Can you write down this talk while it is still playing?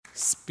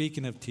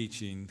Speaking of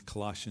teaching,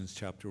 Colossians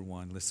chapter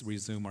 1, let's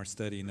resume our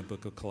study in the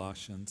book of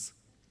Colossians.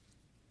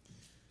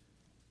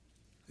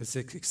 It's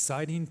an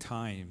exciting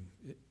time.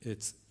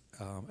 It's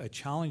a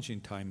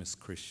challenging time as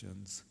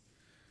Christians,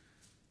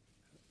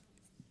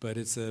 but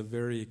it's a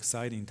very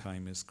exciting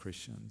time as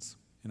Christians.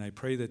 And I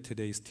pray that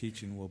today's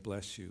teaching will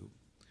bless you,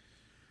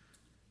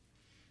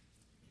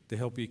 to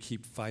help you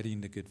keep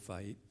fighting the good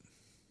fight,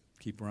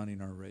 keep running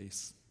our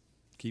race,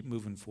 keep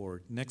moving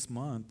forward. Next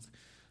month,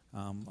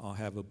 I'll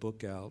have a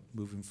book out,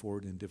 Moving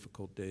Forward in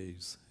Difficult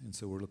Days, and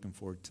so we're looking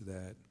forward to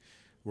that.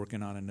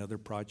 Working on another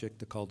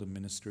project called the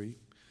ministry.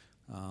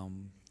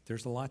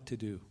 There's a lot to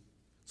do,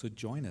 so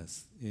join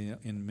us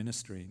in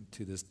ministering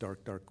to this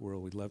dark, dark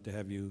world. We'd love to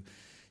have you,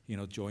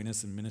 join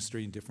us in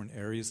ministry in different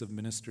areas of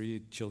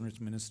ministry, children's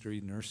ministry,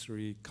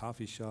 nursery,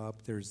 coffee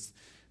shop. There's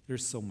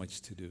so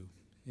much to do,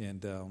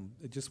 and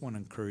I just want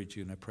to encourage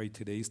you, and I pray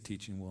today's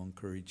teaching will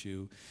encourage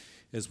you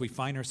as we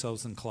find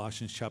ourselves in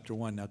Colossians chapter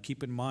 1. Now,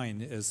 keep in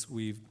mind, as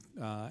we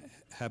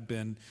have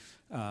been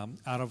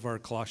out of our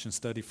Colossians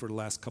study for the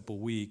last couple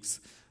weeks,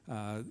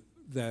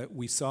 that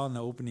we saw in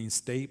the opening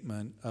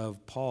statement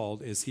of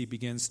Paul as he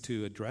begins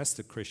to address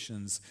the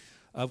Christians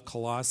of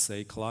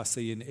Colossae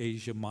in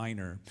Asia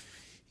Minor.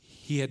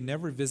 He had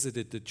never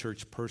visited the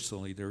church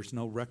personally. There's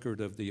no record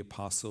of the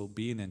apostle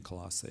being in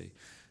Colossae.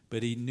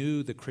 But he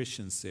knew the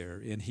Christians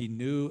there, and he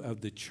knew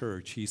of the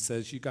church. He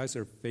says, you guys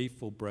are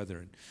faithful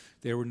brethren.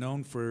 They were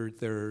known for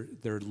their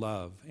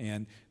love,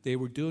 and they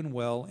were doing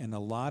well in a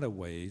lot of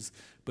ways,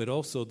 but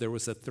also there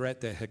was a threat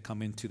that had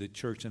come into the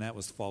church, and that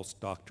was false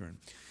doctrine.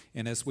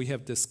 And as we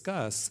have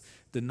discussed,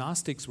 the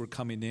Gnostics were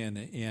coming in,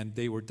 and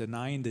they were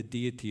denying the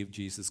deity of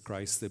Jesus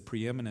Christ, the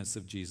preeminence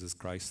of Jesus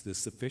Christ, the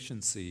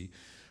sufficiency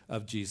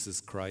of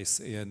Jesus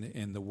Christ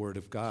in the Word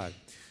of God.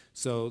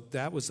 So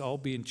that was all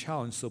being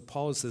challenged. So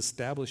Paul is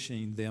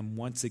establishing them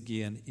once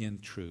again in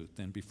truth.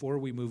 And before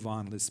we move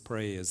on, let's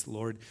pray as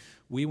Lord,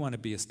 we want to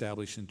be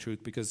established in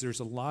truth, because there's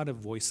a lot of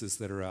voices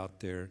that are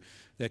out there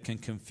that can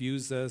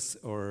confuse us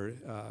or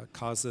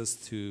cause us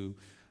to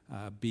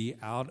be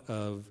out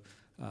of,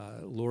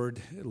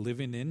 Lord,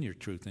 living in your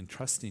truth and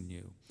trusting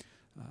you.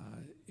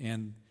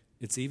 And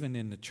it's even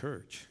in the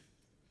church.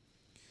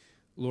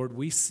 Lord,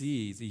 we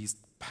see these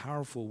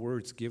powerful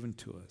words given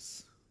to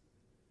us.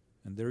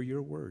 And they're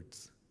your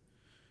words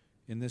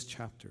in this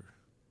chapter.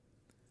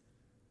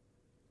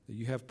 That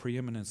you have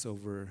preeminence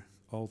over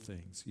all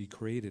things. You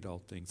created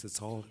all things.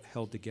 It's all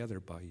held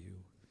together by you.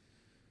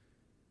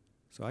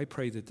 So I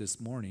pray that this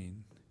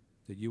morning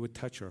that you would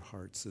touch our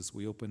hearts as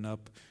we open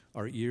up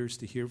our ears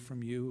to hear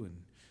from you,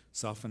 and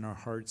soften our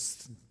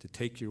hearts to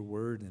take your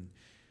word and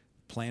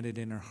plant it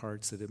in our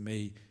hearts that it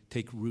may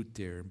take root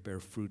there and bear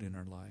fruit in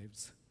our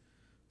lives.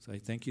 So I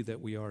thank you that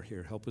we are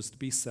here. Help us to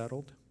be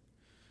settled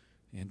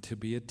and to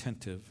be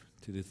attentive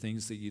to the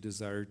things that you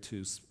desire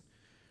to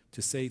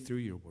say through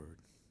your word.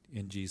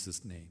 In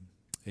Jesus' name,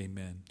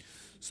 amen.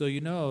 So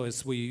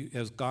as we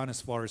have gone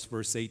as far as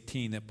verse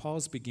 18, that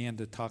Paul's began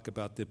to talk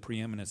about the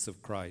preeminence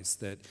of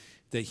Christ, that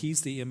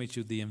he's the image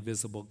of the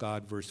invisible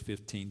God, verse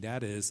 15.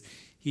 That is,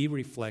 he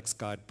reflects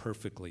God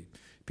perfectly.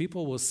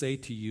 People will say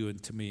to you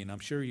and to me, and I'm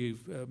sure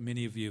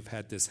many of you have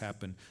had this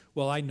happen,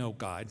 well, I know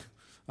God.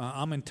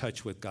 I'm in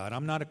touch with God.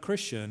 I'm not a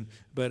Christian,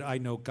 but I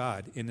know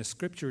God. And the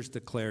scriptures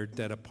declared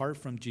that apart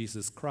from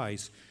Jesus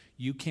Christ,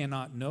 you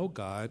cannot know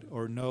God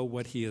or know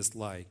what he is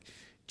like.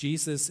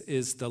 Jesus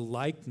is the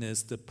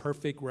likeness, the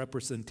perfect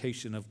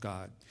representation of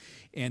God.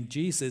 And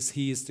Jesus,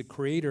 he is the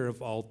creator of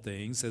all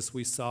things. As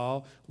we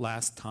saw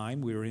last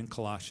time, we were in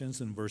Colossians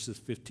in verses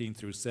 15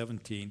 through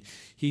 17.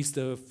 He's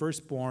the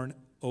firstborn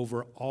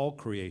over all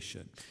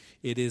creation.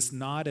 It is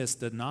not as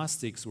the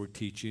Gnostics were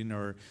teaching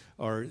or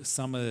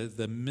some of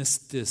the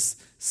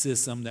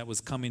mysticism that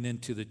was coming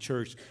into the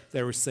church.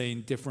 They were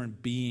saying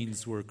different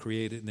beings were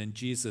created and then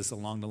Jesus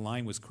along the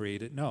line was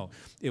created. No,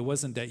 it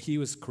wasn't that he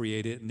was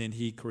created and then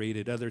he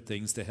created other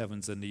things, the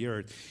heavens and the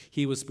earth.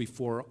 He was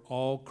before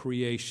all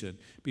creation,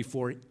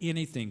 before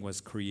anything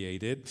was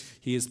created.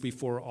 He is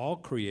before all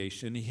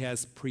creation. He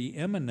has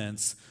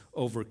preeminence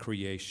over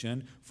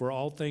creation, for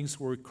all things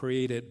were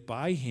created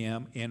by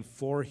him and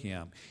for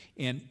him.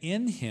 And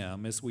in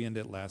him, as we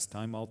ended last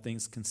time, all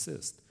things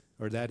consist,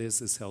 or that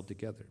is held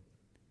together.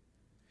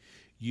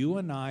 You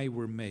and I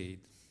were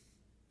made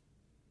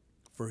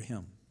for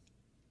him.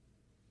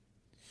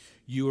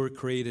 You were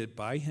created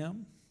by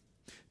him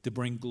to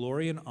bring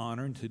glory and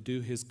honor and to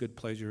do his good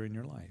pleasure in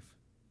your life.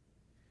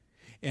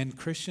 And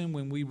Christian,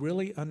 when we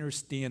really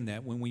understand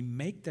that, when we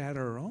make that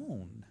our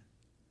own,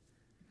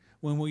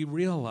 when we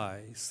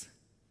realize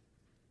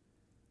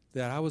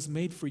that I was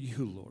made for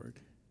you, Lord,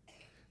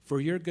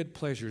 for your good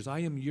pleasures, I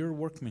am your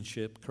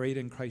workmanship, created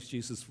in Christ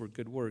Jesus for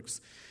good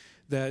works,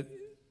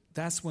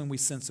 that's when we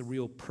sense a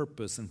real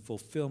purpose and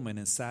fulfillment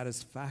and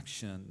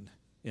satisfaction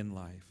in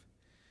life.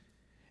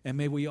 And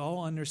may we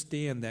all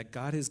understand that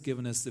God has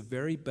given us the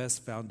very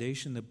best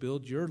foundation to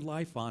build your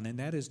life on, and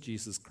that is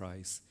Jesus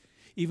Christ.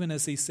 Even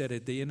as he said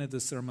at the end of the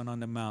Sermon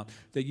on the Mount,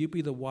 that you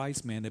be the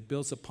wise man that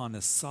builds upon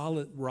a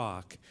solid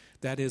rock.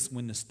 That is,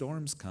 when the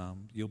storms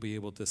come, you'll be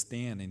able to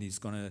stand. And he's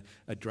going to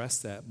address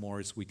that more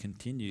as we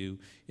continue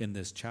in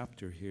this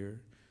chapter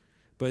here.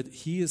 But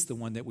he is the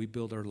one that we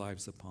build our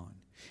lives upon.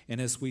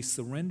 And as we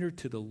surrender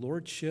to the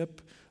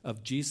lordship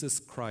of Jesus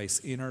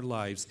Christ in our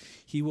lives,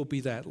 he will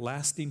be that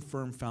lasting,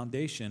 firm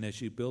foundation as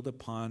you build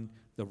upon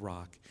the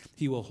rock.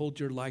 He will hold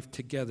your life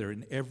together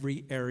in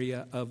every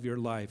area of your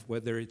life,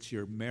 whether it's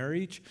your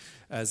marriage,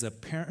 as a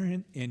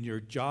parent, in your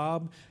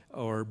job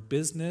or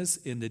business,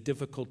 in the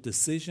difficult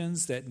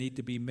decisions that need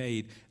to be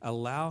made.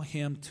 Allow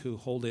him to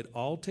hold it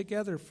all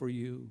together for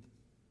you,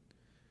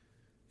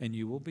 and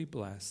you will be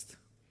blessed,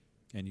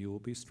 and you will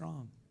be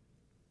strong.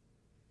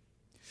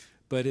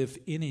 But if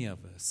any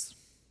of us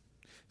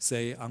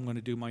say, I'm going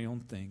to do my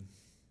own thing,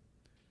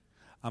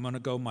 I'm going to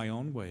go my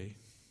own way,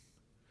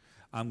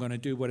 I'm going to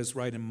do what is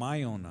right in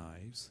my own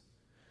eyes,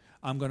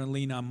 I'm going to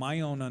lean on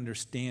my own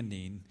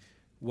understanding,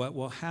 what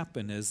will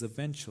happen is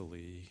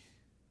eventually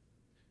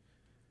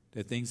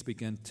that things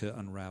begin to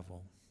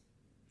unravel.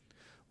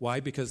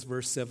 Why? Because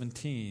verse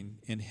 17,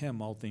 in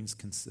him all things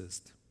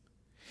consist.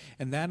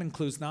 And that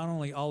includes not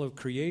only all of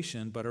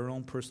creation, but our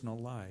own personal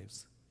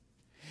lives.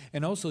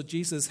 And also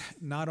Jesus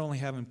not only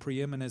having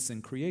preeminence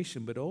in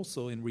creation, but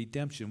also in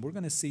redemption. We're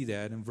going to see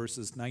that in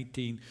verses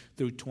 19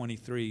 through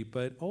 23,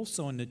 but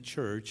also in the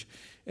church.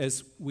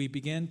 As we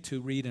begin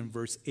to read in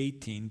verse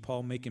 18,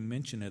 Paul making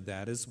mention of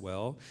that as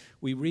well,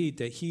 we read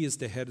that he is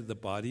the head of the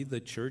body,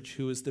 the church,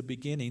 who is the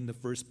beginning, the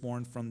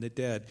firstborn from the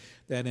dead,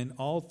 that in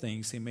all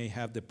things he may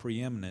have the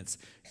preeminence.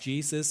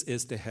 Jesus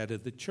is the head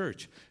of the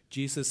church.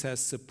 Jesus has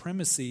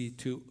supremacy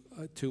to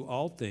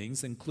all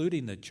things,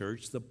 including the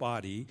church, the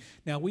body.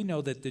 Now, we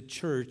know that the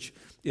church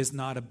is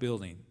not a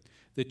building.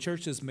 The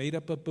church is made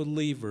up of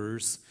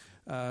believers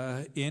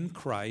in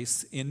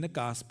Christ, in the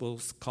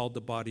Gospels, called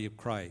the body of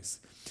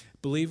Christ.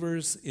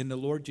 Believers in the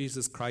Lord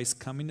Jesus Christ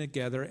coming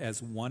together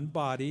as one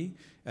body,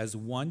 as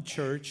one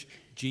church.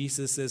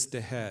 Jesus is the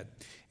head.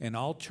 And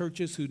all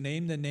churches who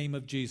name the name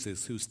of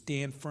Jesus, who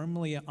stand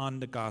firmly on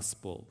the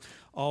gospel,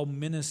 all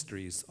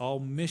ministries, all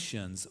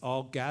missions,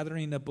 all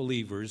gathering of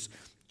believers,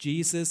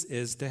 Jesus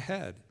is the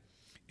head.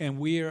 And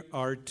we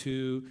are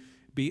to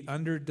be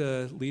under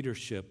the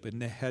leadership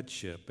and the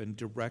headship and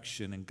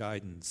direction and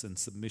guidance and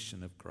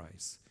submission of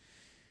Christ.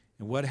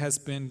 And what has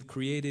been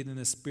created in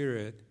the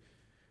Spirit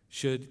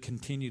should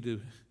continue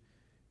to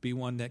be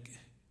one that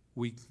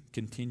we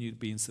continue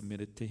being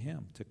submitted to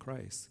him, to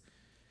Christ.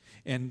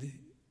 And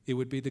it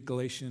would be the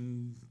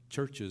Galatian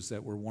churches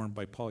that were warned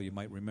by Paul. You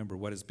might remember,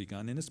 what has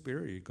begun in the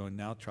Spirit, you're going to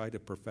now try to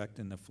perfect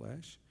in the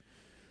flesh.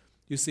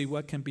 You see,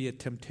 what can be a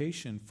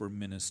temptation for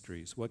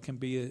ministries, what can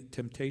be a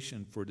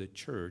temptation for the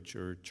church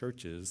or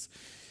churches,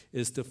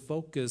 is to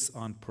focus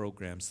on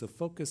programs, to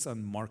focus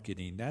on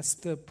marketing. That's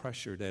the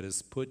pressure that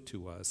is put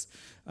to us.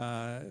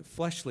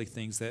 Fleshly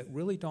things that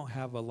really don't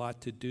have a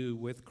lot to do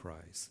with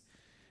Christ.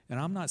 And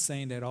I'm not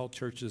saying that all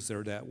churches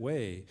are that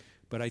way,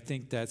 but I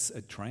think that's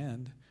a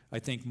trend. I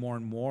think more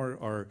and more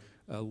are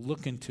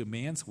looking to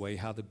man's way,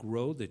 how to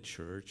grow the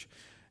church,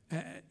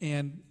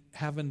 and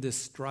having this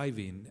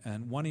striving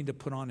and wanting to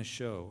put on a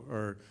show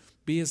or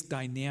be as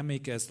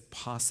dynamic as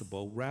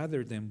possible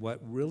rather than what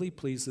really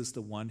pleases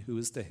the one who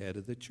is the head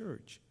of the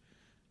church,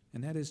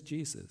 and that is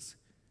Jesus,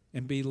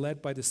 and be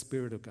led by the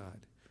Spirit of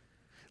God.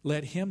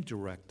 Let him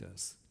direct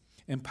us,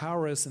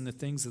 empower us in the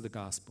things of the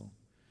gospel,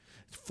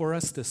 for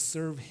us to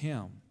serve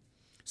him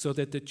so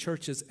that the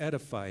church is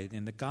edified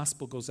and the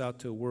gospel goes out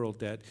to a world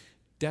that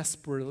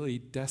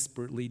desperately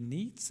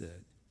needs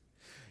it.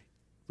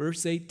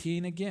 Verse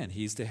 18 again,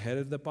 he's the head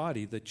of the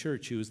body, the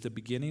church, who is the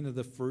beginning of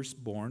the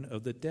firstborn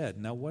of the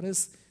dead. Now, what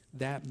does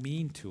that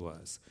mean to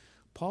us?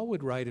 Paul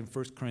would write in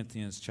 1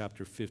 Corinthians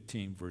chapter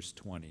 15, verse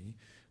 20,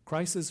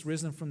 Christ is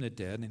risen from the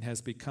dead and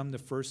has become the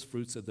first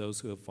fruits of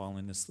those who have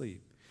fallen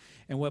asleep.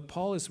 And what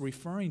Paul is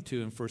referring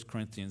to in 1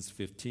 Corinthians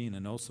 15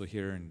 and also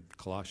here in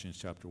Colossians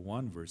chapter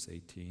 1, verse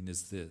 18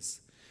 is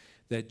this,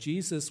 that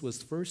Jesus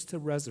was first to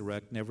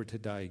resurrect, never to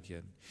die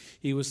again.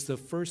 He was the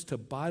first to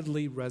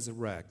bodily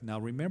resurrect. Now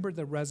remember,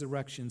 the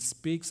resurrection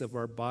speaks of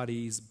our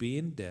bodies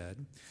being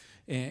dead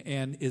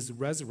and is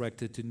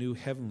resurrected to new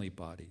heavenly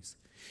bodies.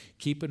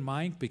 Keep in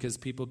mind, because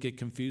people get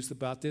confused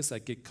about this, I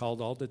get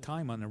called all the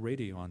time on the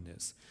radio on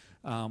this.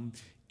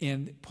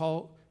 And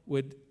Paul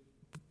would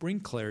bring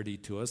clarity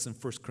to us in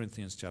 1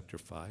 Corinthians chapter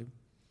 5.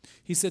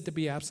 He said to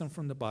be absent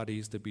from the body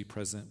is to be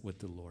present with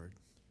the Lord.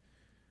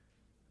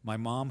 My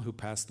mom, who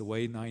passed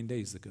away 9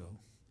 days ago,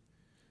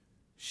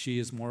 she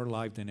is more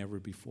alive than ever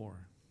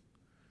before.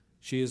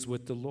 She is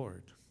with the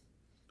Lord.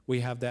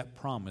 We have that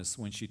promise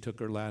when she took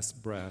her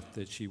last breath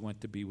that she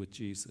went to be with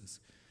Jesus.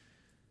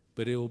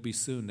 But it will be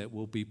soon that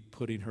we'll be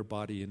putting her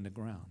body in the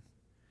ground.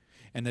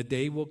 And the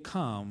day will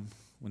come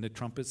when the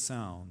trumpet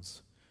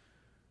sounds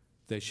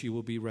that she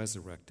will be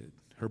resurrected.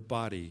 Her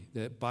body,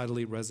 that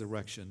bodily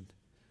resurrection.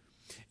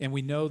 And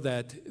we know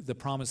that the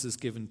promise is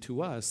given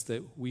to us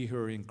that we who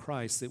are in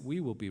Christ, that we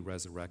will be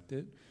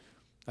resurrected.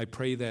 I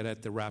pray that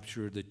at the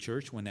rapture of the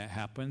church, when that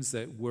happens,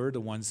 that we're the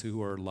ones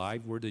who are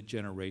alive, we're the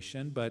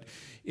generation. But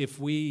if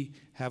we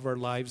have our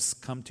lives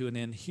come to an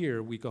end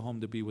here, we go home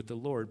to be with the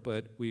Lord,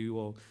 but we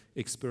will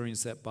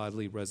experience that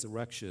bodily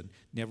resurrection,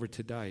 never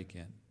to die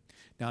again.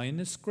 Now, in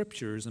the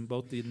scriptures, in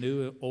both the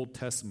New and Old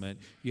Testament,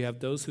 you have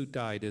those who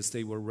died as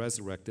they were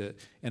resurrected,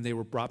 and they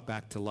were brought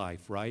back to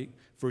life, right?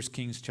 1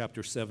 Kings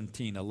chapter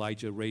 17,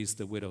 Elijah raised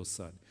the widow's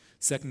son.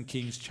 2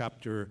 Kings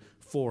chapter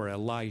 4,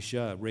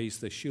 Elijah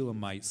raised the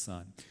Shulamite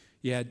son.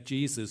 You had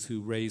Jesus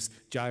who raised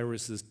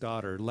Jairus'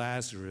 daughter,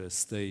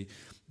 Lazarus, the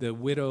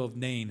widow of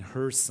Nain,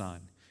 her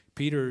son.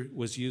 Peter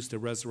was used to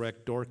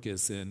resurrect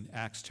Dorcas in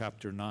Acts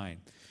chapter 9.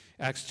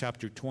 Acts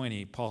chapter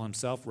 20, Paul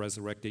himself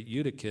resurrected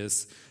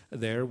Eutychus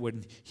there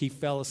when he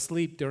fell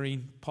asleep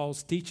during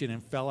Paul's teaching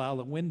and fell out of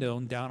the window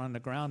and down on the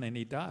ground and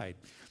he died.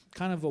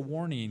 Kind of a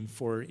warning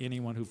for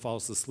anyone who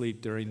falls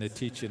asleep during the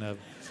teaching of...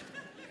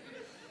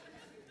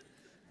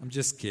 I'm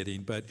just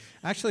kidding, but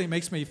actually it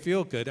makes me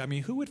feel good. I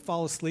mean, who would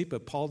fall asleep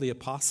but Paul the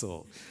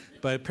Apostle?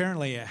 But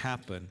apparently it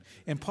happened.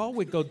 And Paul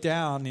would go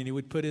down and he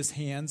would put his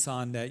hands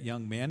on that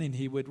young man and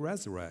he would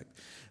resurrect.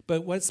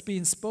 But what's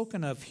being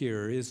spoken of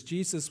here is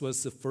Jesus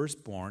was the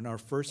firstborn, our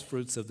first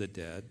fruits of the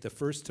dead, the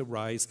first to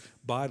rise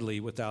bodily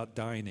without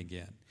dying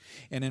again.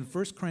 And in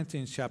 1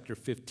 Corinthians chapter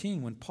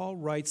 15, when Paul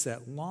writes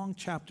that long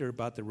chapter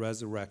about the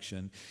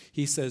resurrection,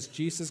 he says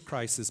Jesus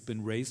Christ has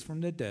been raised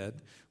from the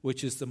dead,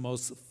 which is the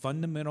most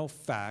fundamental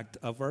fact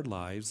of our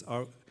lives,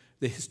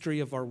 the history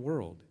of our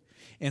world.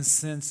 And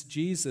since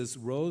Jesus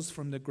rose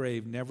from the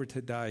grave never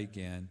to die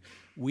again,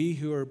 we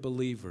who are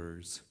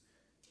believers,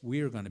 we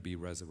are going to be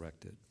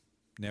resurrected,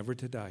 never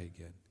to die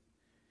again.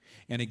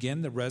 And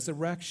again, the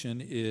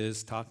resurrection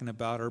is talking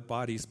about our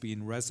bodies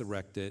being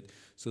resurrected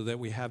so that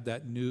we have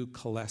that new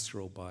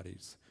cholesterol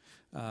bodies,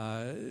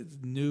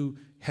 new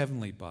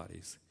heavenly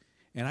bodies.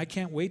 And I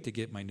can't wait to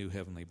get my new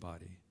heavenly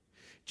body.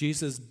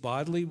 Jesus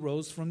bodily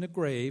rose from the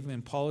grave,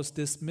 and Paul is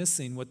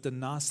dismissing what the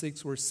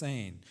Gnostics were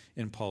saying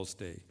in Paul's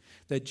day,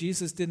 that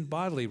Jesus didn't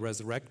bodily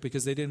resurrect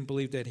because they didn't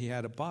believe that he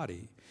had a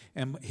body.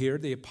 And here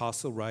the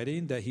apostle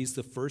writing that he's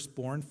the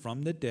firstborn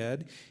from the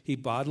dead. He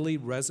bodily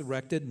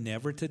resurrected,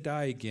 never to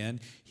die again.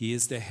 He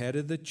is the head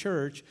of the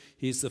church.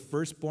 He's the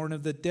firstborn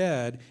of the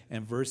dead.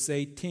 And verse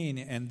 18,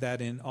 and that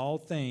in all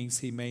things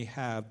he may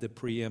have the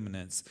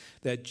preeminence,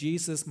 that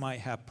Jesus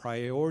might have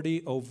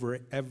priority over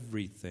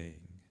everything.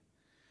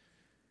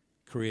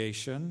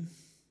 Creation,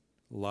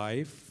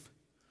 life,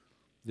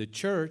 the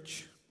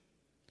church,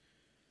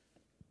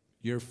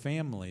 your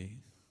family,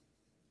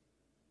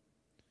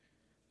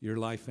 your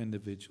life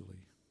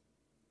individually.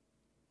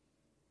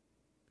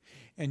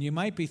 And you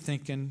might be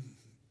thinking,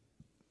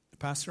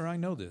 Pastor, I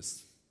know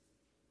this.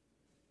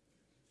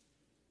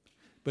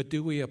 But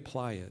do we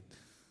apply it?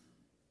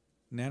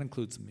 And that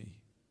includes me.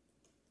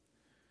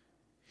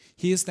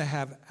 He is to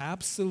have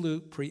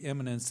absolute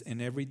preeminence in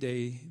every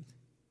day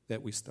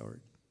that we start.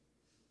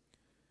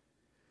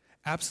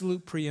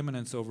 Absolute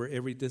preeminence over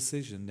every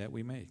decision that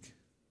we make.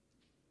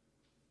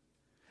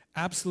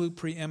 Absolute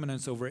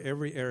preeminence over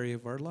every area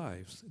of our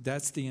lives.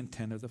 That's the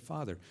intent of the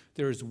Father.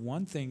 There is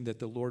one thing that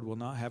the Lord will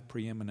not have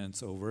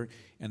preeminence over,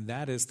 and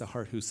that is the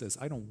heart who says,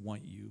 I don't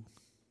want you.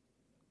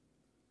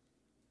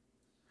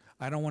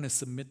 I don't want to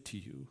submit to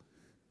you.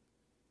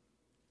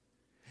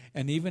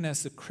 And even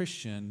as a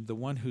Christian, the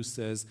one who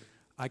says,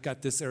 I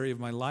got this area of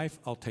my life,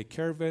 I'll take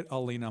care of it,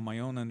 I'll lean on my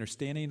own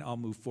understanding, I'll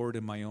move forward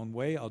in my own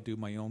way, I'll do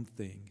my own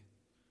thing.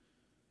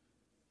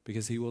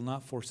 Because he will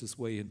not force his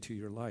way into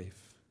your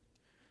life.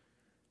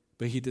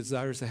 But he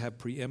desires to have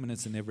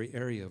preeminence in every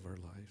area of our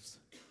lives.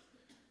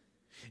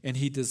 And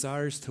he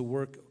desires to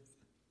work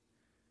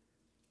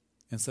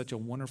in such a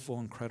wonderful,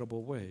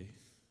 incredible way.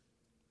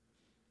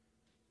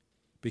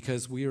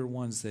 Because we are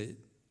ones that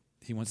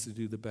he wants to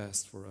do the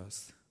best for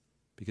us.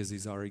 Because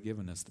he's already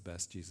given us the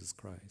best, Jesus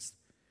Christ.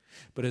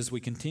 But as we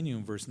continue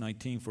in verse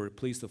 19, for it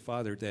pleased the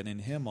Father that in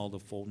him all the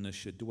fullness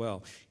should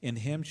dwell. In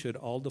him should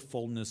all the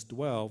fullness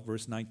dwell.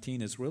 Verse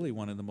 19 is really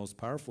one of the most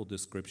powerful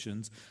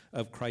descriptions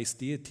of Christ's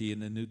deity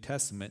in the New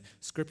Testament.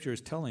 Scripture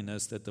is telling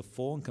us that the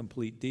full and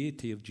complete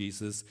deity of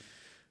Jesus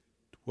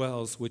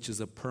dwells, which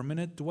is a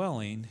permanent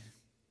dwelling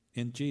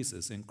in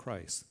Jesus, in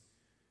Christ.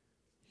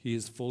 He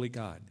is fully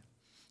God.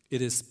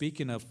 It is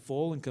speaking of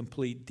full and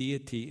complete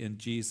deity in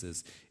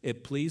Jesus.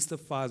 It pleased the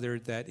Father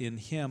that in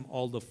him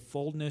all the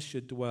fullness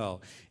should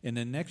dwell. In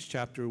the next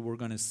chapter, we're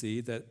going to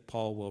see that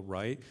Paul will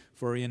write,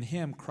 for in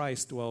him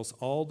Christ dwells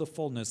all the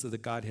fullness of the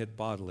Godhead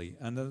bodily.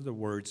 In other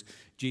words,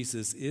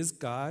 Jesus is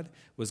God,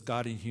 was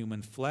God in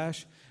human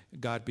flesh.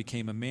 God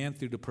became a man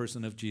through the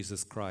person of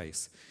Jesus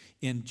Christ.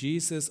 In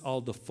Jesus,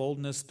 all the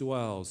fullness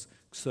dwells.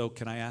 So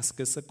can I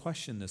ask us a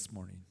question this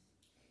morning?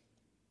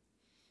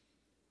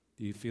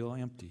 Do you feel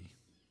empty?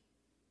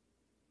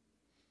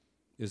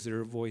 Is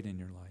there a void in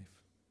your life?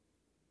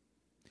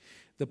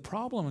 The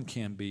problem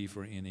can be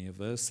for any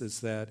of us is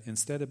that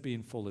instead of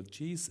being full of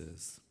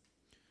Jesus,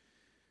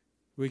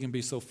 we can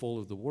be so full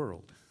of the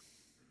world,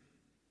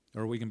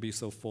 or we can be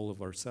so full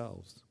of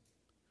ourselves.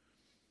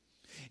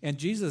 And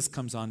Jesus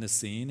comes on the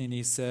scene and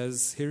he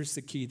says, here's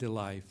the key to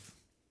life,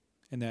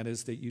 and that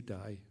is that you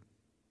die.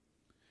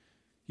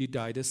 You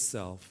die to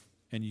self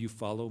and you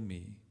follow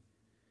me.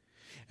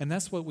 And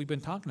that's what we've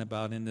been talking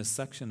about in this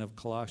section of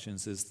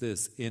Colossians is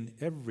this: in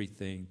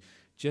everything,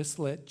 just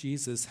let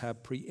Jesus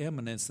have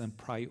preeminence and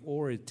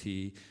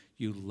priority.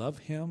 You love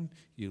him,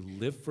 you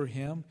live for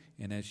him,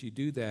 and as you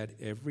do that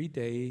every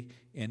day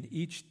and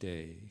each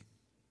day,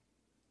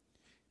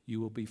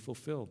 you will be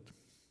fulfilled.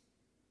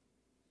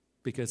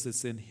 Because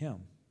it's in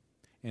him,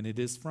 and it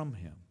is from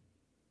him,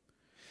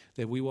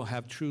 that we will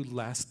have true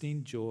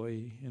lasting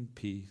joy and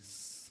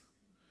peace.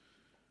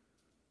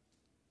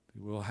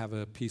 We will have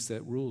a peace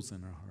that rules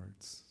in our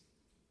hearts,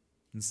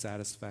 and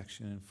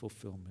satisfaction and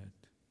fulfillment.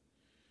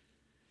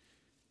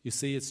 You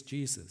see, it's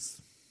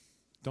Jesus.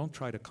 Don't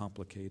try to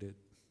complicate it.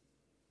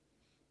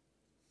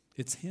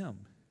 It's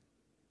him.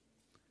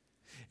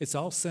 It's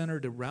all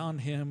centered around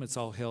him. It's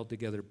all held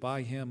together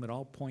by him. It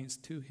all points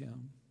to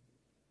him.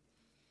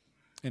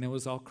 And it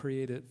was all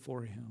created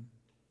for him.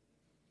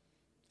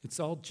 It's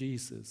all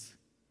Jesus.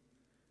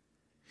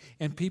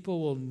 And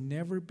people will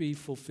never be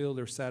fulfilled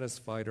or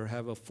satisfied or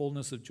have a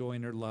fullness of joy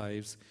in their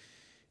lives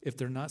if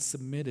they're not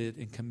submitted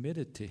and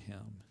committed to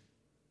him.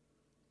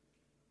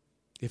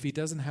 If he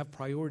doesn't have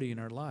priority in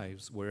our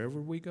lives, wherever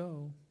we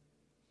go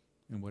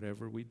and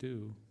whatever we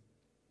do.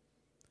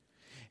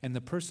 And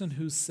the person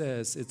who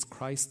says, it's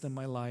Christ in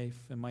my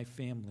life and my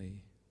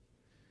family,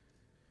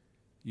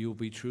 you will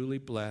be truly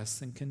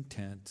blessed and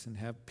content and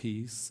have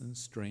peace and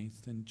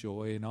strength and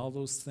joy and all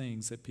those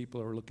things that people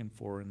are looking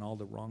for in all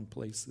the wrong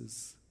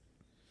places.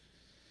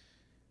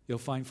 You'll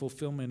find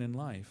fulfillment in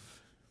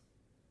life,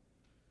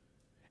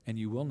 and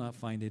you will not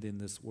find it in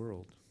this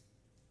world.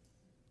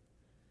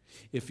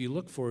 If you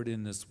look for it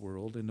in this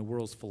world, in the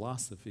world's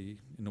philosophy,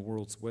 in the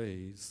world's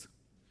ways,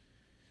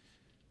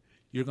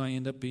 you're going to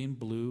end up being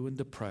blue and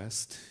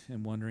depressed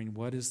and wondering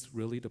what is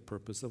really the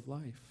purpose of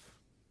life.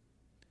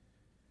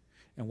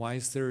 And why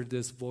is there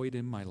this void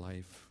in my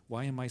life?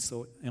 Why am I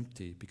so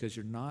empty? Because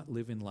you're not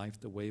living life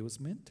the way it was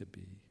meant to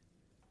be.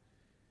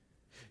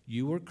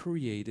 You were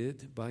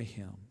created by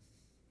him.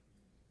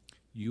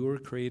 You were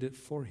created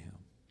for him.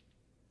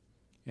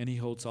 And he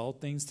holds all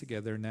things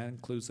together, and that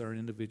includes our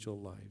individual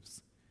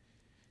lives.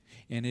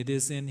 And it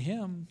is in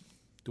him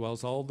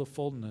dwells all the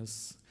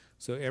fullness.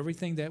 So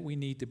everything that we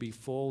need to be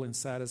full and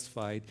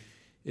satisfied,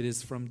 it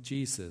is from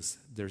Jesus.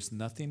 There's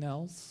nothing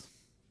else,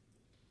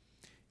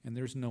 and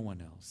there's no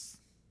one else.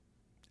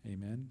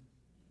 Amen?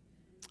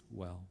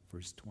 Well,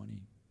 verse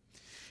 20.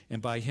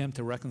 And by him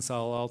to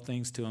reconcile all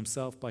things to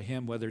himself, by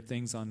him, whether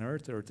things on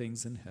earth or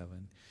things in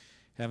heaven,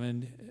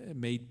 having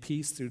made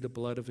peace through the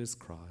blood of his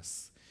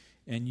cross.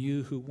 And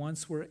you who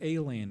once were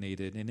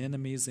alienated and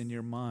enemies in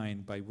your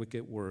mind by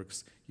wicked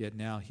works, yet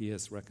now he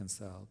has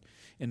reconciled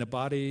in the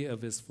body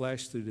of his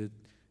flesh through the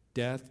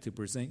death to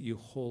present you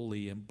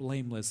holy and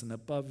blameless and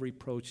above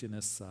reproach in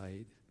his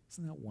sight.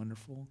 Isn't that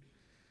wonderful?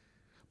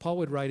 Paul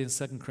would write in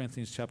 2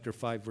 Corinthians chapter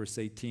 5, verse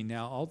 18,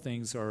 now all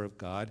things are of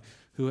God,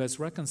 who has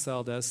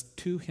reconciled us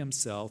to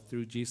himself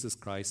through Jesus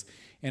Christ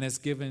and has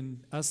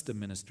given us the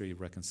ministry of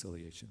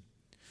reconciliation.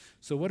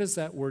 So what does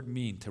that word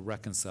mean, to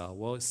reconcile?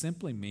 Well, it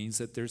simply means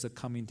that there's a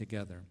coming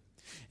together.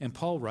 And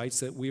Paul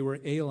writes that we were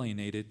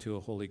alienated to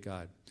a holy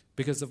God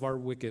because of our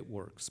wicked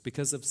works,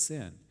 because of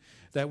sin.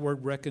 That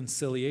word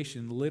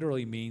reconciliation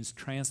literally means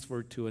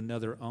transferred to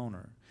another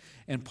owner.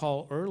 And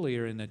Paul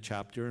earlier in the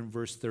chapter, in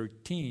verse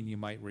 13, you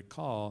might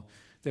recall,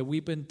 that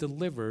we've been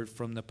delivered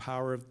from the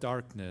power of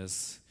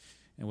darkness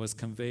and was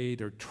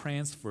conveyed or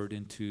transferred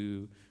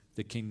into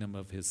the kingdom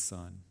of his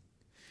Son.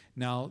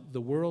 Now,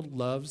 the world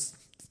loves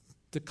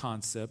the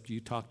concept. You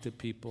talk to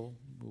people,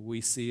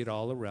 we see it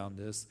all around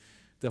us.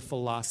 The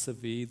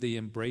philosophy, the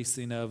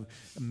embracing of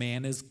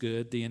man is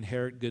good, the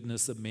inherent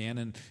goodness of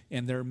man,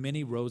 and there are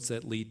many roads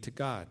that lead to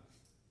God.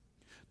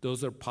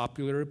 Those are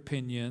popular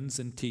opinions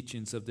and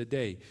teachings of the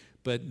day,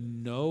 but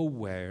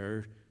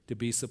nowhere to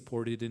be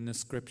supported in the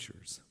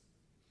scriptures.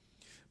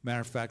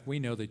 Matter of fact, we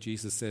know that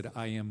Jesus said,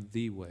 I am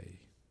the way.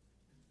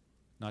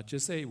 Not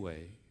just a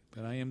way,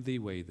 but I am the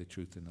way, the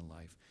truth, and the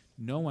life.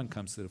 No one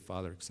comes to the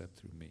Father except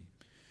through me.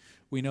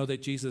 We know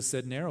that Jesus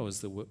said, narrow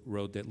is the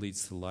road that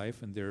leads to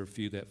life, and there are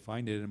few that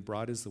find it, and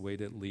broad is the way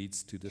that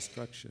leads to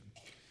destruction.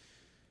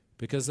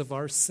 Because of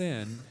our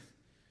sin,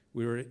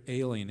 we were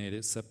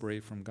alienated,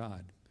 separated from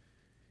God.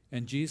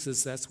 And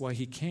Jesus, that's why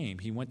he came.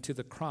 He went to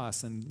the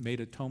cross and made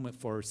atonement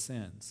for our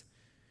sins.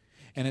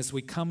 And as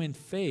we come in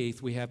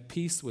faith, we have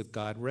peace with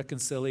God,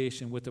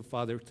 reconciliation with the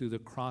Father through the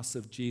cross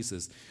of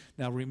Jesus.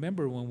 Now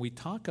remember, when we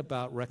talk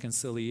about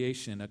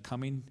reconciliation, a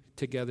coming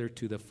together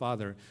to the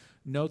Father,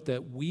 note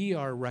that we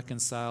are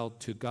reconciled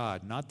to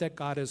God, not that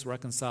God is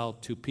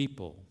reconciled to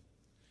people.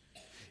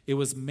 It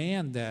was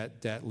man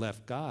that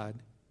left God.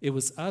 It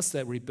was us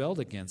that rebelled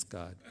against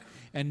God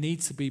and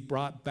needs to be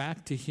brought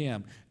back to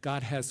him.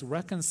 God has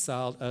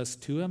reconciled us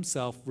to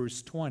himself,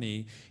 verse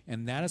 20,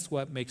 and that is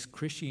what makes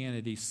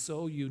Christianity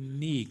so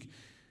unique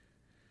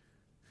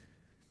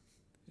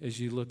as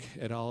you look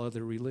at all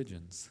other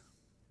religions.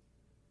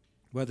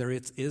 Whether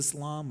it's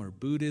Islam or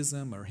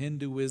Buddhism or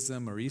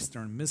Hinduism or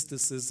Eastern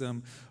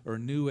mysticism or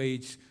New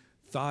Age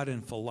thought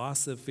and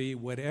philosophy,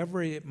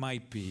 whatever it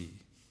might be,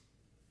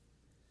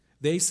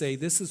 they say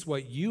this is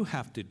what you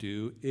have to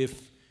do,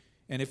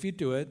 and if you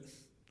do it,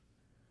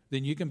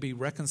 then you can be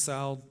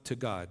reconciled to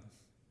God.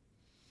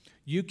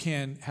 You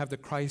can have the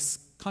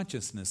Christ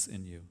consciousness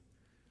in you.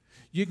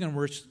 You can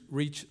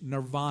reach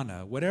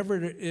nirvana,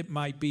 whatever it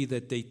might be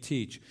that they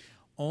teach.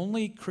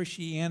 Only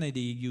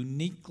Christianity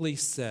uniquely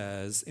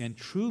says and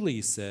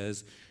truly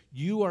says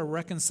you are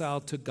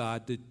reconciled to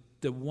God,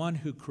 the one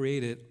who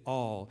created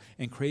all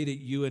and created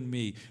you and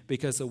me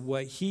because of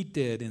what he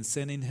did in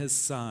sending his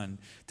son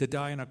to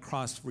die on a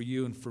cross for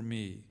you and for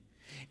me.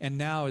 And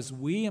now as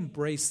we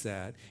embrace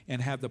that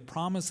and have the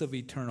promise of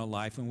eternal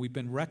life, and we've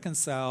been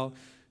reconciled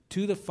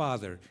to the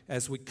Father,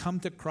 as we come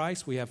to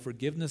Christ, we have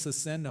forgiveness of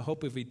sin, the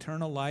hope of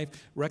eternal life,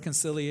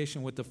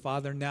 reconciliation with the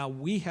Father. Now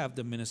we have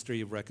the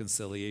ministry of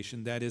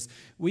reconciliation. That is,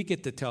 we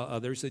get to tell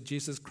others that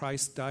Jesus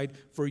Christ died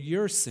for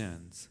your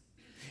sins.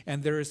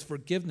 And there is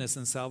forgiveness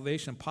and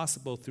salvation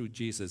possible through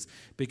Jesus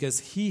because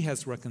he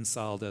has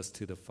reconciled us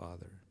to the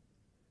Father.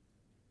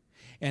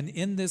 And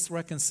in this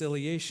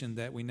reconciliation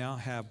that we now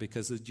have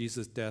because of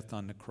Jesus' death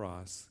on the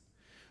cross,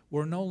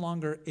 we're no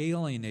longer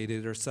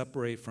alienated or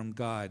separate from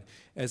God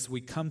as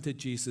we come to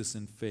Jesus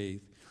in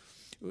faith.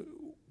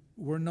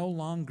 We're no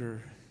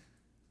longer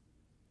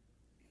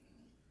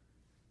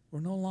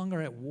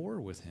at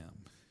war with him.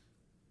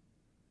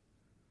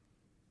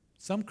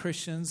 Some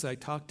Christians I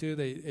talk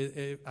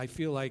to, I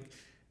feel like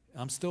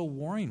I'm still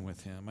warring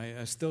with him.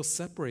 I still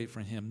separate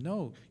from him.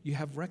 No, you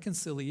have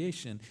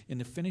reconciliation in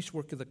the finished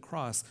work of the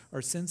cross.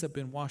 Our sins have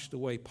been washed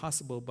away,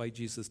 possible by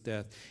Jesus'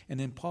 death. And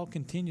then Paul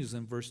continues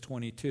in verse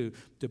 22,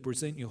 to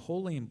present you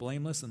holy and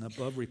blameless and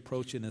above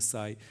reproach in his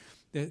sight.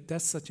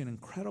 That's such an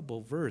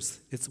incredible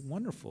verse. It's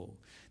wonderful.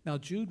 Now,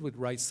 Jude would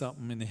write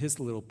something in his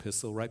little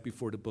epistle right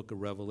before the book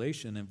of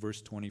Revelation in verse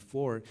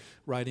 24,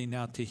 writing,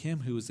 now to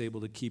him who is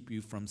able to keep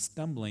you from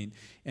stumbling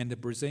and to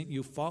present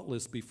you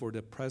faultless before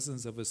the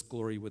presence of his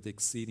glory with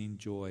exceeding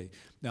joy.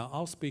 Now,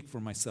 I'll speak for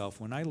myself.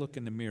 When I look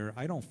in the mirror,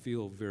 I don't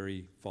feel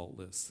very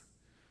faultless.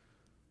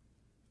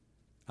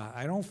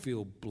 I don't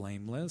feel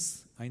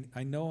blameless.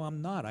 I know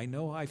I'm not. I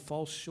know I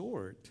fall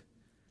short.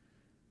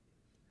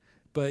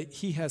 But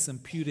he has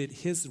imputed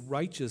his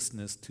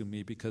righteousness to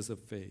me because of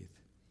faith.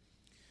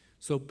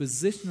 So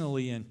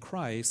positionally in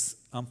Christ,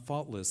 I'm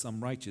faultless,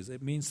 I'm righteous.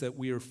 It means that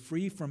we are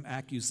free from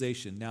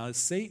accusation. Now it's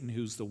Satan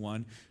who's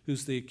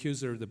the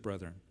accuser of the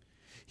brethren.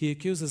 He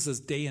accuses us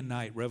day and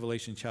night,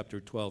 Revelation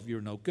chapter 12.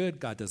 You're no good,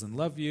 God doesn't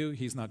love you,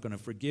 he's not going to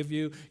forgive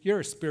you,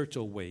 you're a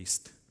spiritual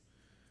waste.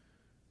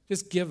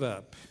 Just give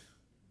up.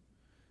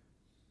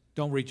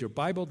 Don't read your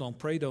Bible, don't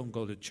pray, don't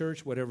go to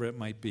church, whatever it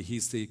might be.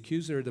 He's the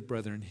accuser of the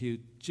brethren.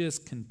 He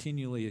just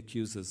continually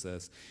accuses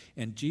us.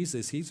 And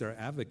Jesus, he's our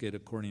advocate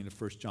according to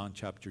 1 John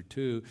chapter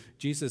 2.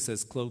 Jesus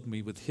has clothed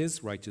me with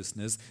his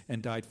righteousness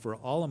and died for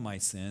all of my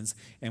sins.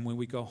 And when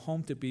we go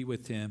home to be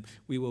with him,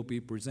 we will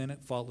be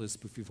presented faultless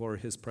before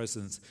his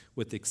presence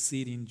with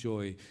exceeding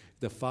joy.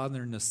 The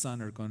Father and the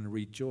Son are going to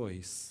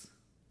rejoice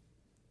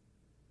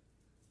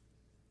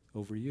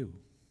over you.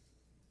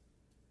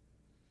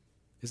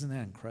 Isn't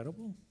that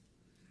incredible?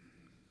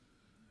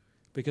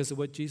 Because of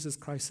what Jesus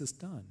Christ has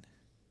done.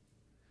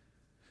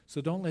 So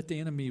don't let the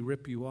enemy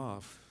rip you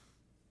off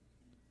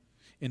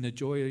in the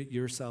joy of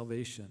your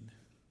salvation.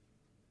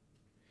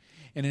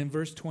 And in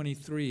verse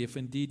 23, if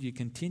indeed you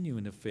continue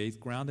in the faith,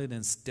 grounded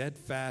and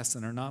steadfast,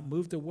 and are not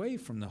moved away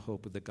from the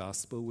hope of the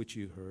gospel which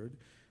you heard,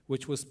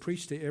 which was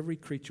preached to every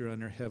creature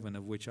under heaven,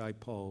 of which I,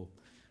 Paul,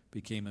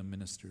 became a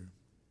minister.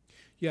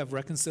 You have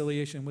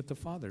reconciliation with the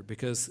Father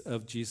because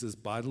of Jesus'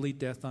 bodily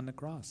death on the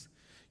cross.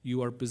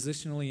 You are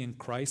positionally in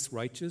Christ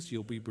righteous.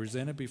 You'll be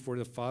presented before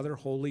the Father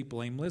holy,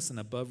 blameless, and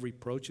above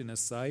reproach in his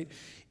sight,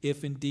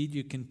 if indeed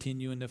you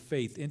continue in the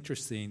faith.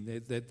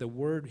 Interesting that the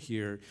word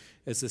here,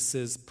 as it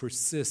says,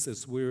 persists,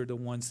 as we're the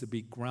ones to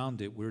be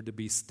grounded. We're to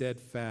be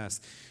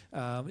steadfast.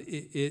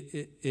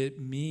 It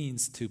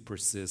means to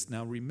persist.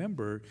 Now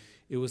remember,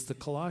 it was the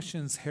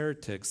Colossians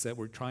heretics that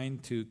were trying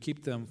to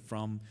keep them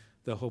from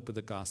the hope of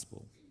the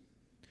gospel,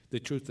 the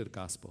truth of the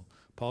gospel.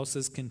 Paul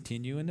says,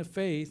 continue in the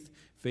faith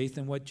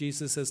in what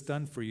Jesus has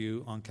done for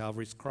you on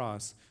Calvary's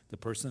cross, the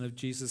person of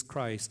Jesus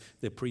Christ,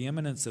 the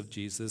preeminence of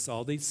Jesus,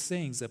 all these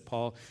things that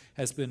Paul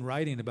has been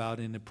writing about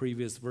in the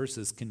previous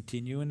verses.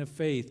 Continue in the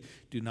faith.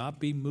 Do not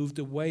be moved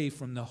away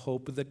from the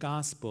hope of the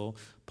gospel.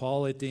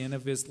 Paul, at the end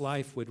of his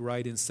life, would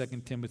write in 2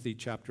 Timothy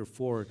chapter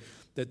 4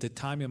 that the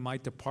time of my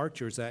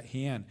departure is at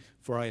hand.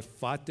 For I have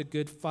fought the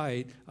good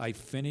fight. I have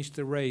finished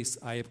the race.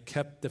 I have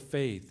kept the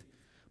faith.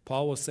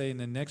 Paul will say in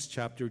the next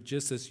chapter,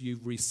 just as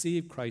you've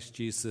received Christ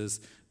Jesus,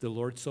 the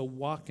Lord, so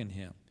walk in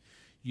him.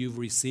 You've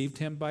received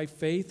him by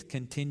faith,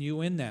 continue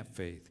in that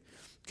faith.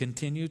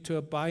 Continue to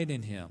abide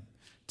in him,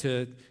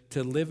 to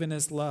live in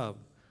his love.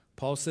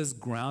 Paul says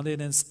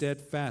grounded and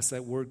steadfast.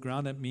 That word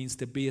grounded means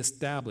to be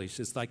established.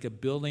 It's like a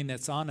building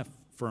that's on a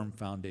firm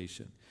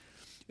foundation.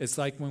 It's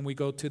like when we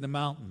go to the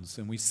mountains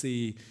and we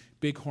see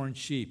bighorn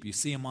sheep. You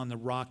see them on the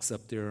rocks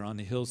up there on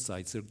the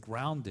hillsides. They're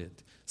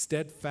grounded,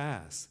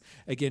 steadfast.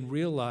 Again,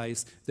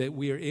 realize that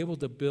we are able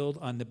to build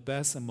on the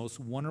best and most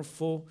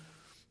wonderful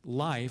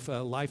life,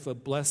 a life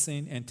of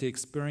blessing, and to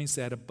experience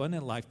that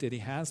abundant life that he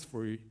has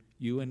for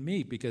you and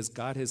me, because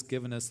God has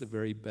given us the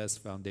very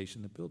best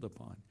foundation to build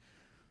upon.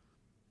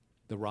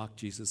 The rock,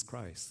 Jesus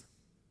Christ.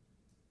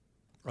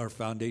 Our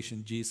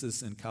foundation,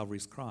 Jesus and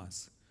Calvary's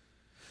cross.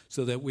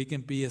 So that we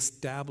can be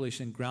established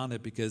and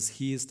grounded, because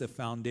he is the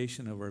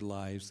foundation of our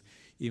lives,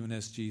 even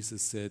as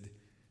Jesus said,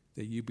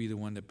 that you be the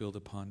one to build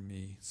upon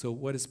me. So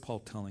what is Paul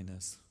telling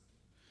us?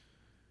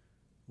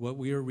 What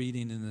we are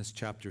reading in this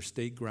chapter,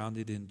 stay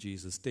grounded in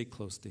Jesus, stay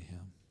close to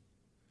him.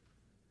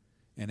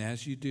 And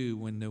as you do,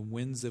 when the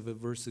winds of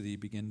adversity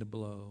begin to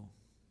blow,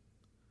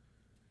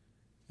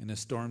 and the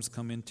storms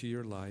come into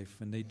your life,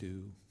 and they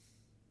do,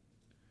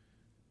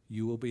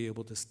 you will be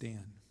able to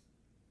stand.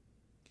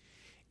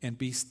 And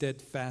be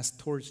steadfast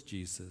towards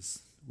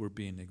Jesus, we're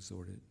being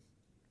exhorted.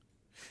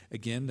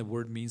 Again, the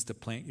word means to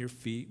plant your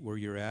feet where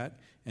you're at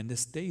and to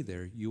stay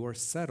there. You are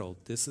settled.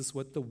 This is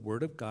what the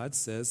word of God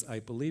says. I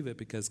believe it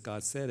because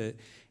God said it.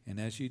 And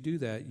as you do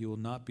that, you will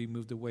not be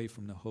moved away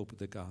from the hope of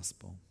the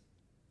gospel.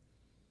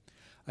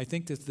 I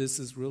think that this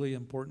is really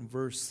important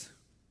verse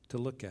to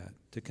look at,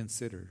 to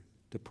consider,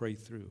 to pray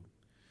through.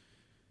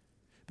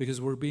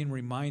 Because we're being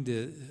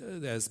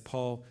reminded, as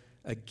Paul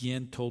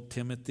again told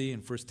Timothy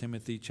in 1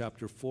 Timothy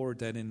chapter 4,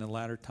 that in the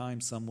latter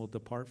time some will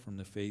depart from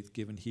the faith,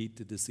 giving heed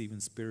to deceiving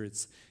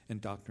spirits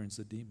and doctrines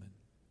of demons.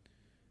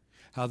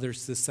 How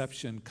there's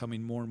deception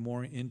coming more and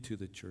more into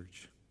the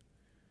church.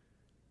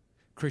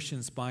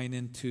 Christians buying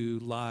into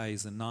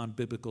lies and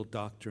non-biblical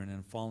doctrine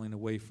and falling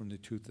away from the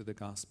truth of the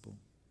gospel.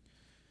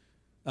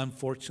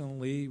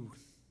 Unfortunately,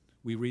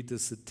 we read the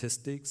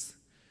statistics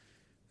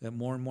that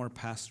more and more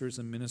pastors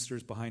and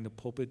ministers behind the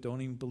pulpit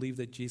don't even believe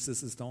that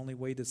Jesus is the only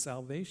way to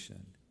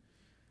salvation.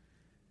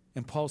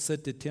 And Paul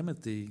said to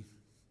Timothy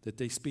that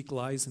they speak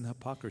lies and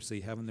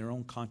hypocrisy, having their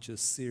own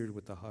conscience seared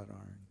with a hot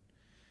iron.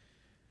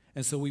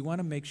 And so we want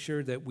to make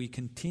sure that we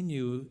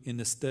continue in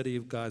the study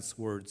of God's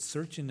word,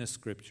 searching the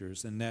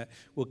scriptures, and that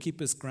will keep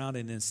us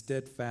grounded and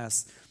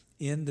steadfast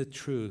in the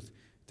truth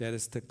that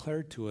is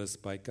declared to us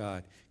by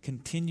God.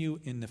 Continue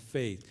in the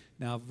faith.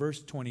 Now,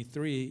 verse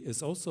 23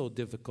 is also a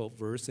difficult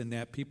verse in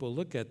that people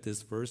look at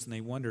this verse and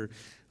they wonder,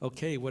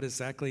 okay, what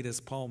exactly does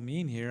Paul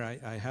mean here?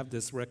 I have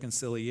this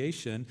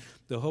reconciliation,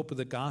 the hope of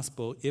the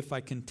gospel, if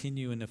I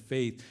continue in the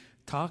faith,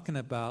 talking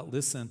about,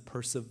 listen,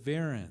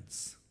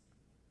 perseverance.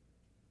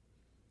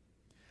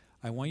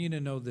 I want you to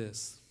know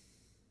this,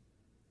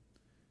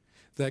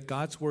 that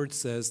God's word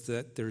says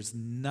that there's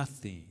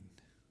nothing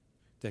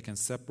that can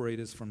separate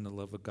us from the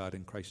love of God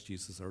in Christ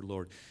Jesus our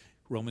Lord.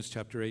 Romans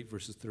chapter 8,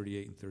 verses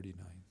 38 and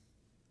 39.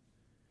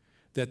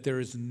 That there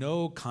is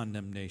no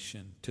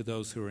condemnation to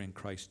those who are in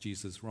Christ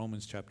Jesus.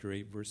 Romans chapter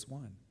 8, verse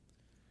 1.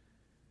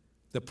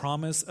 The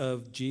promise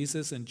of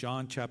Jesus in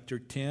John chapter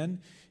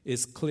 10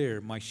 is clear.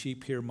 My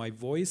sheep hear my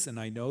voice, and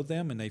I know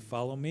them, and they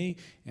follow me,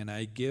 and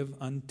I give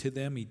unto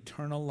them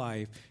eternal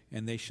life,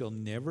 and they shall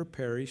never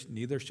perish,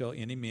 neither shall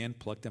any man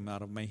pluck them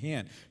out of my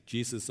hand.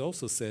 Jesus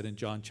also said in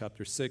John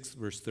chapter 6,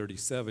 verse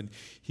 37,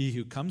 he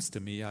who comes to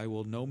me, I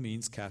will no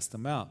means cast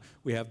him out.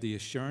 We have the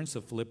assurance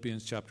of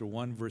Philippians chapter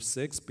 1, verse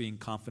 6, being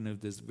confident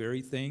of this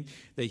very thing,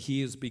 that he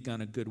who has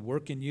begun a good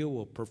work in you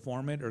will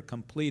perform it or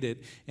complete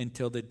it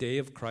until the day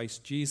of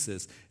Christ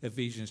Jesus.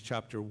 Ephesians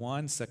chapter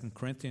 1, 2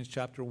 Corinthians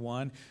chapter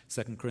 1,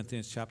 2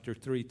 Corinthians chapter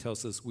 3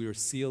 tells us we are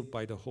sealed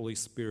by the Holy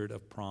Spirit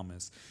of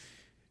promise.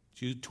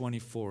 Jude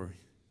 24,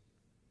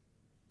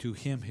 to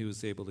him who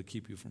is able to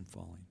keep you from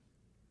falling.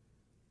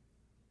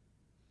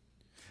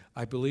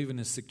 I believe in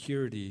the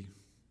security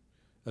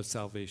of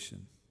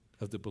salvation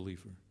of the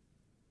believer.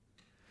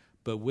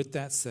 But with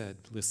that said,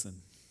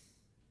 listen,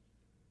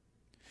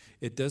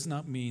 it does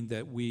not mean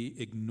that we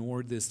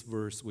ignore this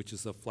verse, which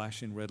is a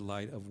flashing red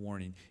light of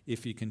warning.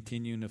 If you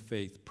continue in the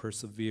faith,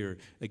 persevere.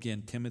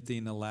 Again, Timothy,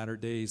 in the latter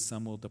days,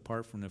 some will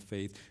depart from the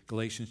faith.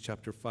 Galatians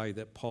chapter 5,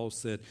 that Paul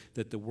said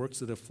that the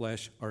works of the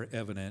flesh are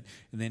evident.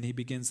 And then he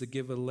begins to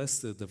give a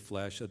list of the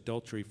flesh: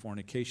 adultery,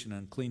 fornication,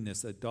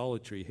 uncleanness,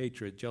 idolatry,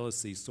 hatred,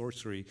 jealousy,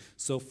 sorcery,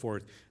 so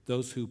forth.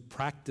 Those who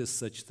practice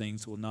such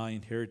things will not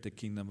inherit the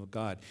kingdom of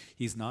God.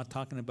 He's not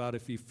talking about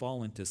if you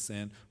fall into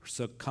sin or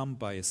succumb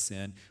by a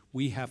sin.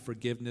 We have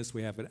forgiveness.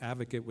 We have an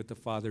advocate with the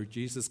Father,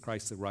 Jesus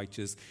Christ the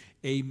righteous.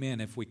 Amen.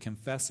 If we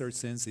confess our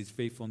sins, he's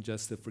faithful and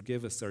just to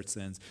forgive us our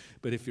sins.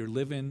 But if you're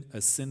living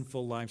a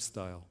sinful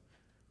lifestyle,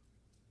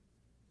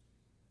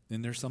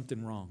 then there's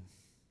something wrong.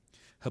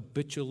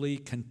 Habitually,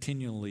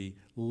 continually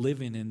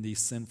living in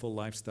these sinful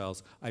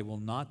lifestyles, I will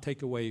not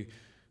take away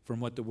from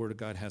what the Word of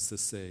God has to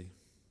say.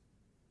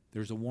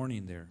 There's a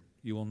warning there.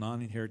 You will not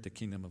inherit the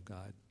kingdom of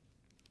God.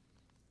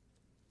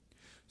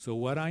 So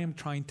what I am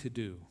trying to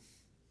do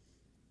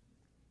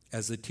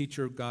as a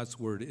teacher of God's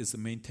word is to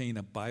maintain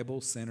a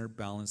Bible-centered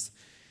balance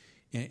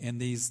in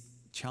these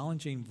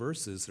challenging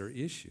verses or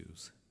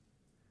issues.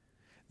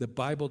 The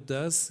Bible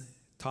does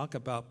talk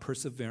about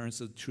perseverance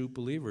of true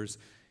believers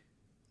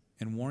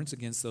and warns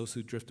against those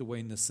who drift away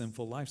into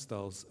sinful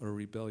lifestyles or a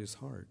rebellious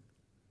heart.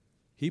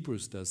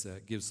 Hebrews does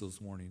that, gives those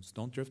warnings.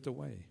 Don't drift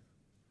away.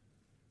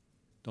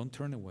 Don't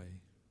turn away.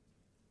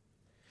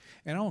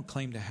 And I don't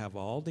claim to have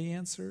all the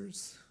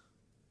answers.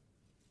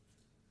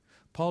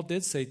 Paul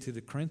did say to the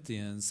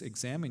Corinthians,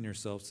 examine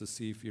yourselves to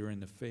see if you're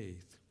in the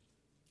faith.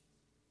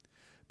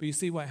 But you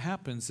see, what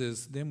happens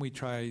is then we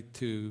try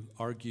to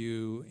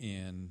argue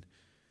and,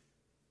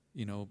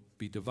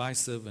 be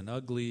divisive and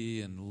ugly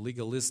and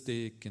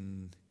legalistic.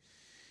 And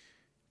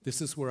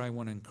this is where I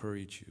want to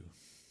encourage you.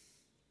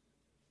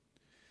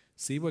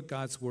 See what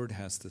God's word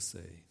has to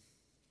say.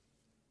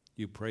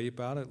 You pray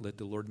about it. Let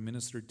the Lord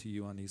minister to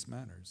you on these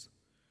matters.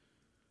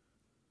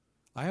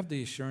 I have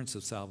the assurance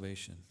of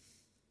salvation.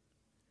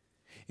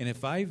 And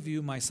if I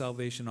view my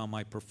salvation on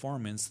my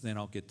performance, then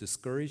I'll get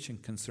discouraged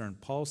and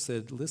concerned. Paul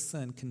said,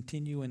 listen,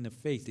 continue in the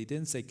faith. He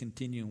didn't say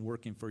continue in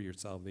working for your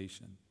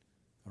salvation.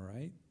 All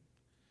right?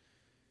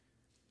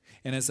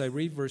 And as I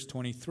read verse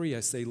 23, I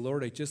say,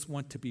 Lord, I just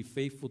want to be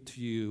faithful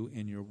to you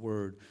in your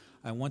word.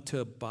 I want to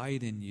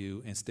abide in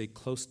you and stay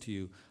close to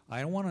you.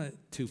 I don't want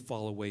to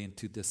fall away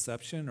into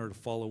deception or to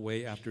fall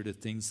away after the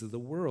things of the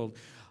world.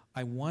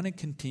 I want to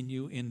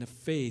continue in the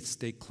faith,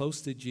 stay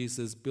close to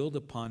Jesus, build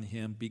upon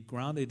him, be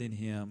grounded in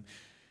him,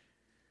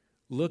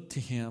 look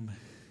to him,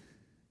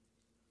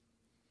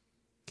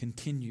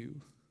 continue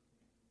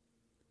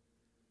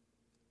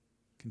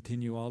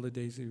all the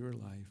days of your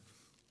life,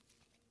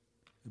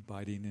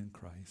 abiding in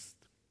Christ.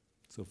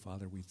 So,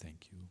 Father, we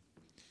thank you.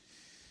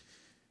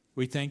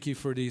 We thank you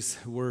for these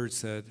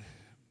words that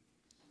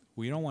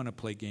we don't want to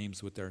play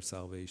games with our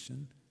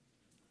salvation.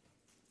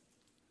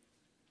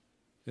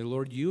 That,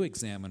 Lord, you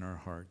examine our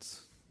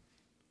hearts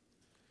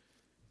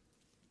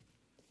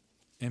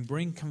and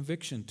bring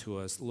conviction to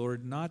us,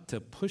 Lord, not to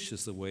push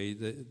us away.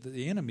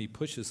 The enemy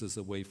pushes us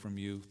away from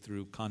you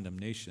through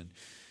condemnation.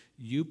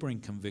 You bring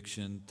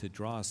conviction to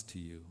draw us to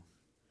you,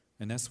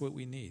 and that's what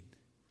we need.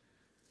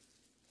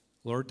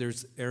 Lord,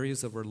 there's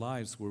areas of our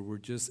lives where we're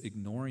just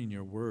ignoring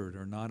your word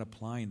or not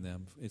applying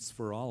them. It's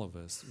for all of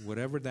us.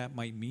 Whatever that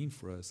might mean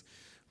for us,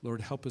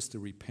 Lord, help us to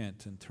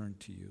repent and turn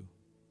to you.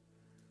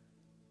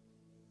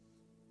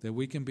 That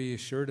we can be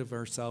assured of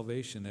our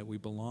salvation, that we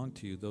belong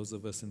to you, those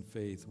of us in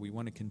faith. We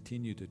want to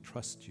continue to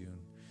trust you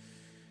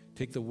and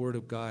take the word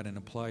of God and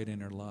apply it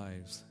in our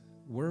lives.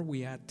 Where are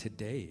we at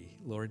today,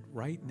 Lord,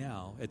 right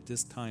now, at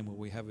this time when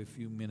we have a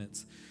few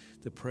minutes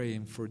to pray?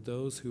 And for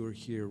those who are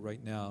here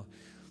right now,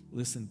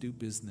 listen, do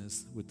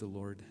business with the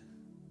Lord.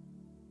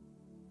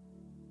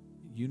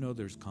 You know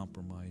there's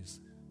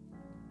compromise.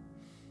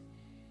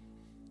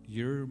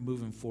 You're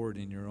moving forward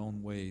in your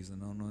own ways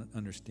and own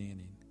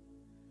understanding.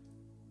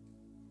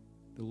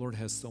 The Lord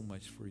has so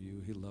much for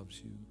you. He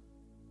loves you.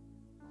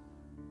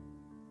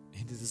 And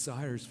He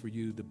desires for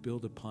you to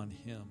build upon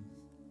Him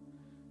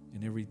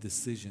in every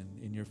decision,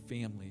 in your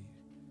family,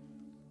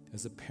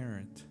 as a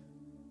parent,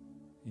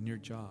 in your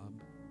job,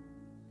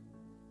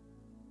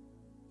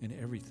 in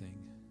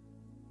everything.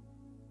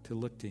 To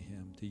look to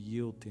Him, to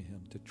yield to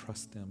Him, to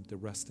trust Him, to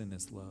rest in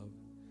His love.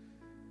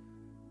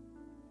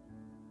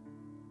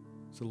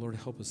 So Lord,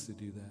 help us to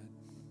do that.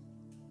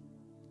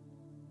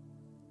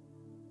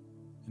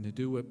 And to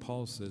do what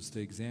Paul says, to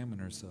examine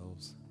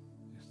ourselves,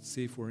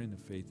 see if we're in the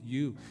faith.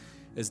 You,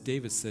 as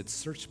David said,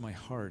 search my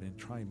heart and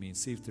try me and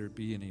see if there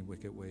be any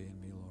wicked way in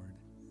me, Lord.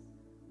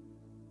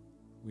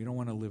 We don't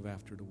want to live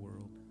after the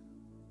world,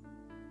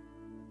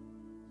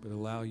 but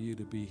allow you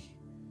to be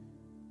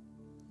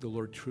the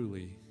Lord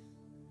truly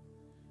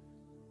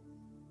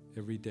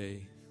every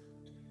day,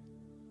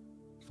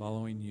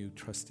 following you,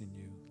 trusting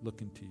you,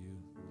 looking to you,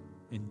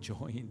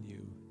 enjoying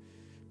you,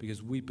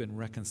 because we've been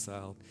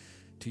reconciled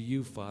to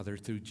you, Father,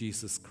 through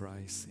Jesus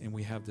Christ, and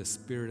we have the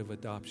spirit of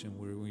adoption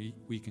where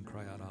we can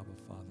cry out, Abba,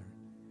 Father.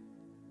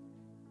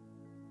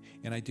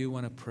 And I do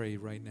want to pray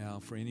right now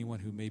for anyone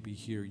who may be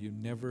here. You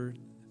never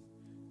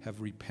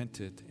have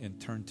repented and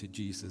turned to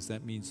Jesus.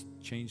 That means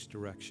change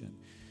direction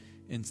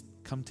and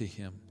come to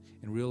Him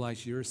and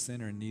realize you're a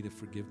sinner in need of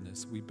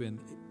forgiveness. We've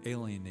been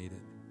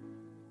alienated,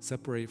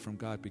 separated from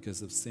God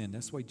because of sin.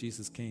 That's why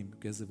Jesus came,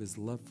 because of His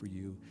love for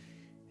you.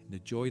 The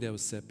joy that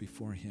was set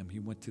before Him, He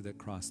went to that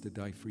cross to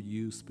die for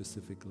you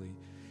specifically.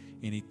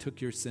 And He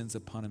took your sins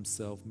upon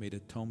Himself, made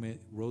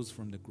atonement, rose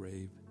from the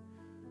grave.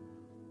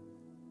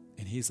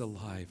 And He's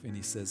alive, and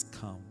He says,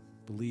 come,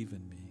 believe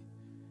in me.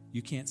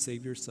 You can't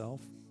save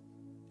yourself.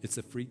 It's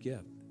a free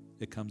gift.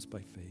 It comes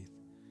by faith.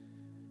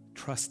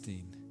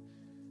 Trusting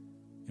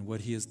in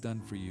what He has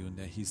done for you and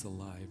that He's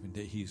alive and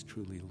that He is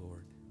truly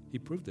Lord. He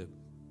proved it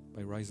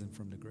by rising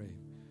from the grave.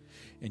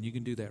 And you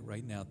can do that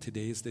right now.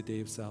 Today is the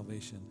day of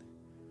salvation.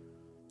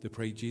 To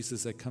pray,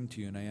 Jesus, I come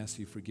to you and I ask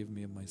you, forgive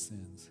me of my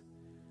sins.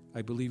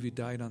 I believe you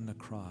died on the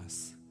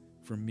cross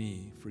for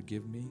me.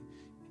 Forgive me.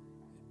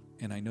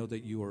 And I know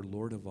that you are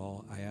Lord of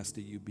all. I ask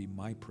that you be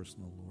my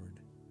personal Lord.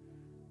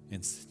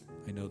 And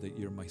I know that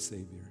you're my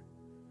Savior.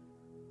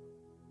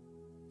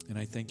 And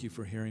I thank you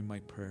for hearing my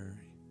prayer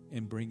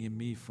and bringing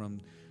me from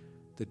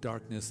the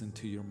darkness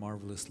into your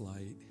marvelous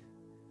light,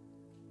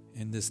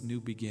 and this new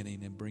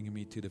beginning and bringing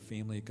me to the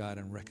family of God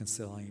and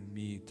reconciling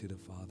me to the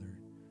Father.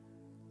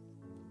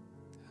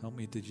 Help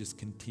me to just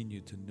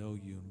continue to know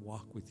you and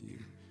walk with you,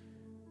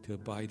 to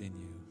abide in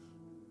you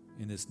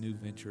in this new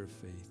venture of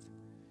faith.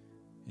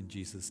 In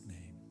Jesus'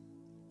 name,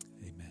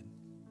 amen.